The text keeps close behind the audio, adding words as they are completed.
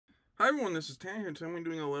Hi everyone, this is Tanner here. Today we're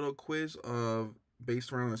doing a little quiz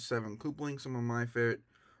based around the 7 Koopaling, some of my favorite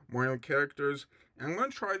Mario characters. And I'm going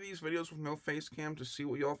to try these videos with no face cam to see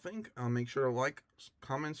what y'all think. Make sure to like,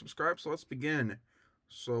 comment, subscribe. So let's begin.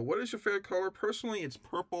 So what is your favorite color? Personally, it's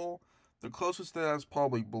purple. The closest to that is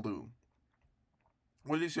probably blue.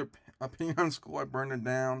 What is your opinion on school? I burned it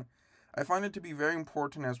down. I find it to be very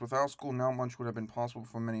important, as without school not much would have been possible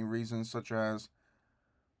for many reasons, such as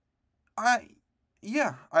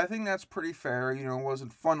I think that's pretty fair. Was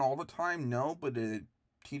it fun all the time? No, but it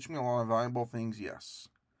teach me a lot of valuable things. Yes.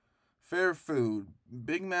 Fair food.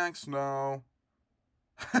 Big Macs, no.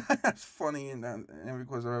 That's funny in every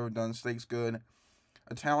quiz I've ever done. Steak's good.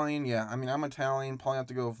 Italian, yeah. I mean, I'm Italian. Probably have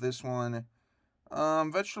to go with this one.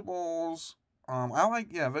 Vegetables.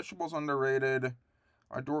 Vegetables underrated.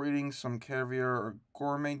 I adore eating some caviar or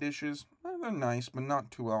gourmet dishes. They're nice, but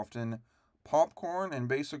not too often. Popcorn and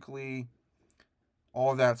basically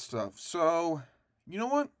all that stuff. So, you know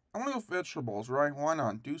what? I want to go vegetables, right? Why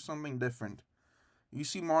not? Do something different. You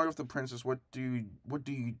see Mario with the Princess. What do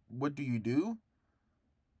you do?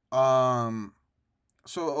 Um.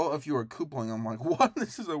 So, if you were Koopaling, I'm like, what?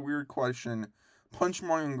 This is a weird question. Punch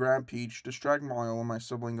Mario and grab Peach. Distract Mario when my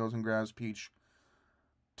sibling goes and grabs Peach.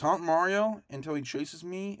 Taunt Mario until he chases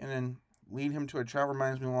me, and then lead him to a trap.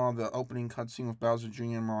 Reminds me a lot of the opening cutscene with Bowser Jr.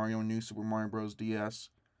 and Mario in New Super Mario Bros. DS.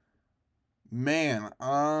 Man,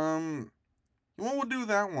 you want to do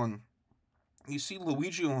that one? You see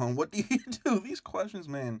Luigi alone. What do you do? These questions,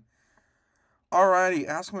 man. Alrighty,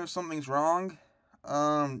 ask him if something's wrong.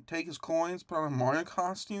 Take his coins, put on a Mario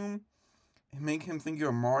costume, and make him think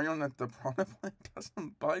you're Mario and that the product plant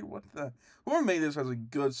doesn't bite. What the? Whoever made this has a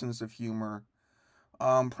good sense of humor.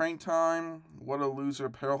 Prank time. What a loser.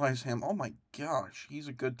 Paralyze him. Oh my gosh, he's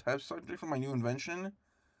a good test subject for my new invention.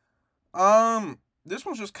 This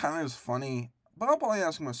one's just kind of funny, but I'll probably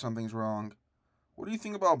ask him if something's wrong. What do you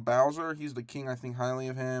think about Bowser? He's the king. I think highly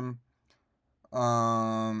of him.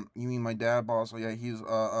 You mean my dad, boss? Oh yeah,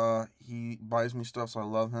 he buys me stuff, so I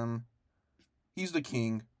love him. He's the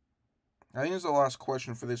king. I think this is the last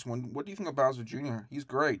question for this one. What do you think of Bowser Jr.? He's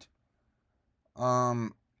great.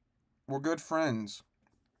 Um, we're good friends.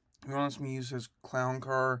 He wants me to use his clown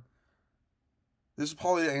car. This is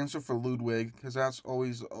probably the answer for Ludwig, because that's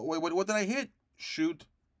always. Oh, wait, what did I hit? Shoot.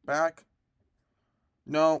 Back.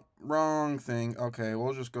 No, wrong thing. Okay,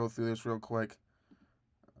 we'll just go through this real quick.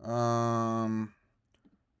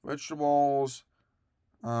 Vegetables.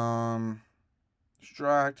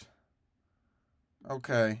 Distract.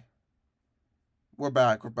 Okay. We're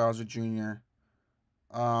back with Bowser Jr.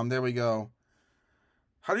 There we go.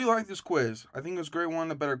 How do you like this quiz? I think it was great, one of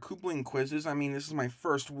the better Koopaling quizzes. I mean, this is my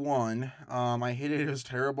first one. I hated it. It was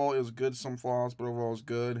terrible. It was good, some flaws, but overall it was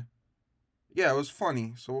good. Yeah, it was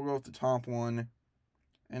funny. So we'll go with the top one.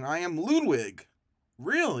 And I am Ludwig.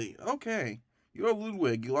 Really? Okay. You're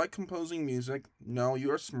Ludwig. You like composing music. No,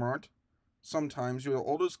 you are smart. Sometimes you're the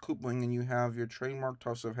oldest Koopaling and you have your trademark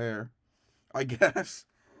tuft of hair. I guess.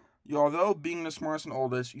 Although being the smartest and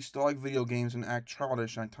oldest, you still like video games and act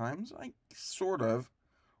childish at times. Sort of.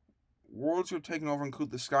 Worlds you're taking over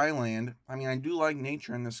include the Skyland. I mean, I do like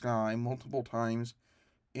nature in the sky multiple times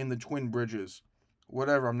in the Twin Bridges.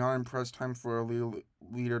 Whatever, I'm not impressed. Time for a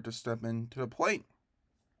leader to step into the plate.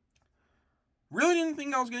 Really didn't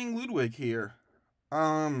think I was getting Ludwig here.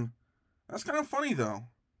 That's kind of funny, though.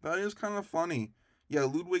 That is kind of funny. Yeah,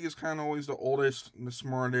 Ludwig is kind of always the oldest and the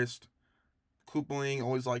smartest. Koopaling,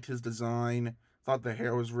 always liked his design. Thought the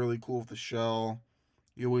hair was really cool with the shell.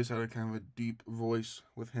 He always had a kind of a deep voice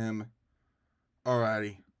with him.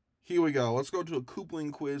 Alrighty. Here we go. Let's go to a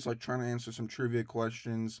Koopaling quiz, like trying to answer some trivia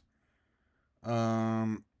questions.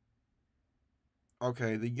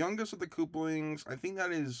 Okay, the youngest of the Koopalings, I think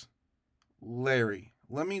that is Larry.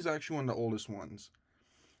 Lemmy's actually one of the oldest ones.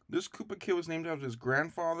 This Koopa kid was named after his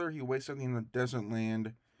grandfather. He wakes up in the desert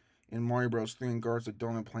land in Mario Bros. 3 and guards the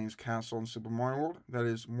Donut Plains Castle in Super Mario World. That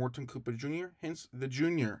is Morton Koopa Jr., hence the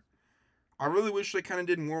Junior. I really wish they kind of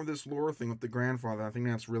did more of this lore thing with the grandfather. I think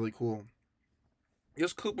that's really cool.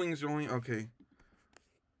 Yes, Koopaling is the only... Okay.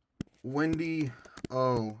 Wendy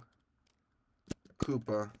O.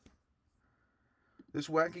 Koopa. This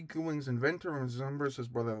wacky Koopaling's inventor resembles his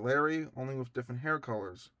brother Larry, only with different hair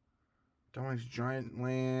colors. Donut's Giant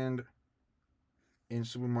Land in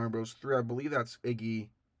Super Mario Bros. 3. I believe that's Iggy.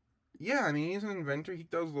 Yeah, I mean, he's an inventor. He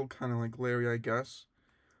does look kind of like Larry, I guess.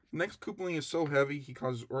 Next Koopaling is so heavy, he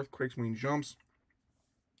causes earthquakes when he jumps.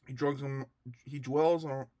 He dwells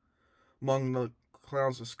among the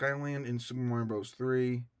clouds of Skyland in Super Mario Bros.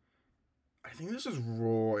 3. I think this is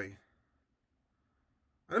Roy.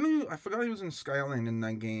 I don't know. I forgot he was in Skyland in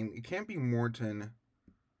that game. It can't be Morton.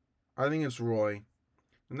 I think it's Roy.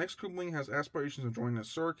 The next Koopaling has aspirations of joining a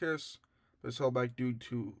circus, but is held back due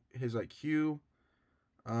to his IQ.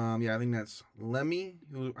 Yeah, I think that's Lemmy,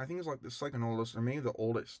 who I think is like the second oldest, or maybe the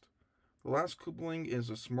oldest. The last Koopaling is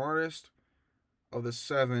the smartest of the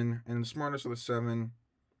 7, and the smartest of the 7,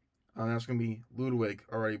 that's going to be Ludwig.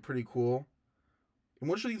 Alrighty, pretty cool. In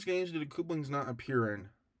which of these games did the Koopalings not appear in?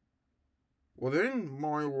 Well, they're in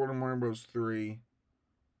Mario World and Mario Bros. 3.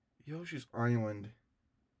 Yoshi's Island.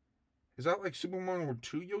 Is that like Super Mario World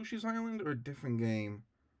 2 Yoshi's Island, or a different game?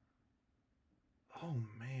 Oh,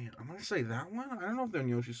 man. I'm going to say that one? I don't know if they're in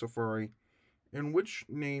Yoshi's Safari. In which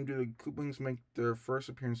name do the Koopalings make their first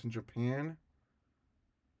appearance in Japan?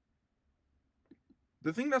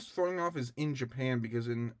 The thing that's throwing off is in Japan, because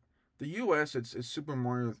in the US, it's Super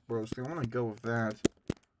Mario Bros. 3. I want to go with that.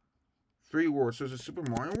 3 words. So is it Super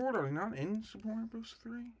Mario World? Are they not in Super Mario Bros.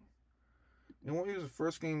 3? And what was the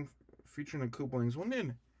first game featuring the Koopalings? When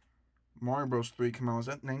did Mario Bros. 3 come out? Was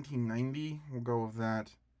that 1990? We'll go with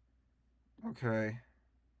that. Okay.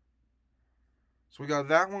 So we got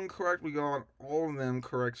that one correct. We got all of them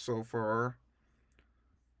correct so far.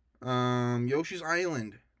 Yoshi's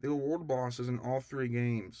Island. They were world bosses in all 3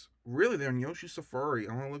 games. Really, they're in Yoshi's Safari.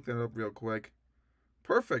 I want to look that up real quick.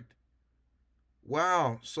 Perfect.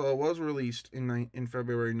 Wow. So it was released in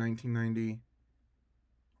February 1990.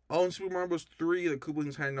 Oh, in Super Mario Bros. 3, the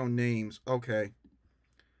Koopalings had no names. Okay.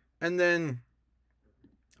 And then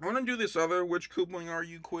I want to do this other Which Koopaling Are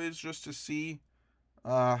You quiz just to see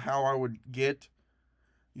how I would get.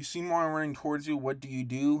 You see Mario running towards you. What do you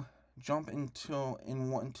do? Jump into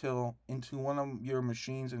one of your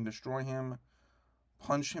machines and destroy him.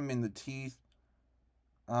 Punch him in the teeth.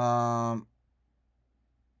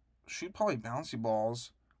 Shoot probably bouncy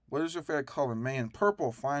balls. What is your favorite color? Man,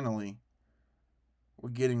 purple, finally. We're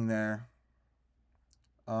getting there.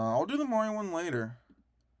 I'll do the Mario one later.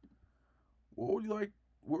 What would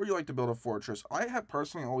you like to build a fortress? I have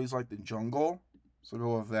personally always liked the jungle, so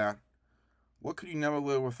go with that. What could you never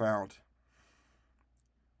live without?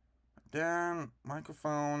 Then,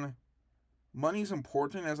 microphone. Money's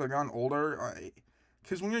important as I got older.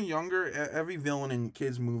 Because when you're younger, every villain in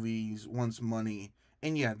kids' movies wants money.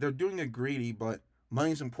 And yeah, they're doing it greedy, but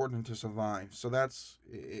money's important to survive. So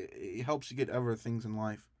it helps you get other things in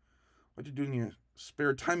life. What you do in your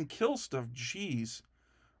spare time? Kill stuff. Jeez.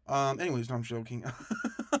 Anyways, no, I'm joking.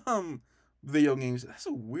 Video games. That's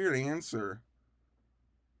a weird answer.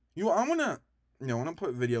 I'm gonna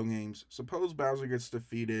put video games. Suppose Bowser gets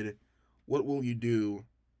defeated. What will you do?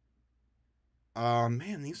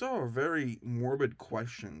 Man, these are very morbid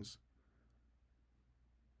questions.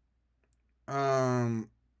 What?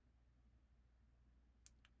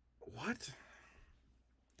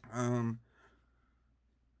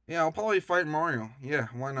 Yeah, I'll probably fight Mario. Yeah,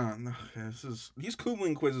 why not? These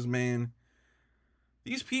Koopaling quizzes, man.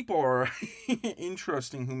 These people are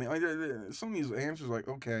interesting. Some of these answers, like,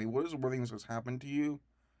 okay, what is the worst thing that's happened to you?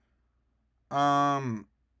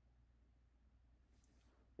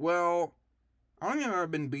 Well, I don't think I've ever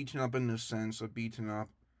been beaten up in the sense of beaten up.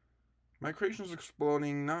 My creation's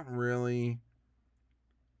exploding, not really.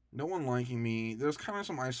 No one liking me. There's kind of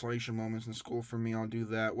some isolation moments in school for me. I'll do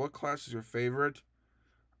that. What class is your favorite?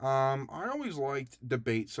 I always liked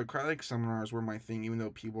debates. Socratic seminars were my thing, even though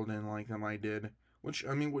people didn't like them. I did. Would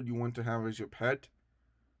you want to have as your pet?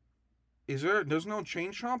 There's no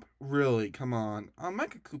chain shop? Really? Come on.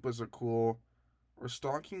 Mecha Koopas are cool. Or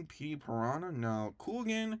stalking Petey Piranha? No.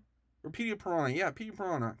 Cooligan? Or Petey Piranha? Yeah, Petey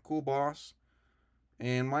Piranha. Cool boss.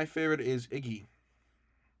 And my favorite is Iggy.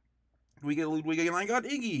 We get Ludwig and I got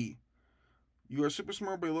Iggy. You are super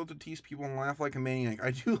smart, but you love to tease people and laugh like a maniac.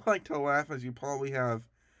 I do like to laugh, as you probably have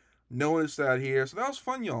noticed that here. So that was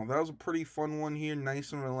fun, y'all. That was a pretty fun one here.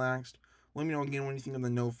 Nice and relaxed. Let me know again when you think of the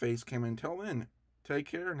no face cam. Until then, take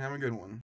care and have a good one.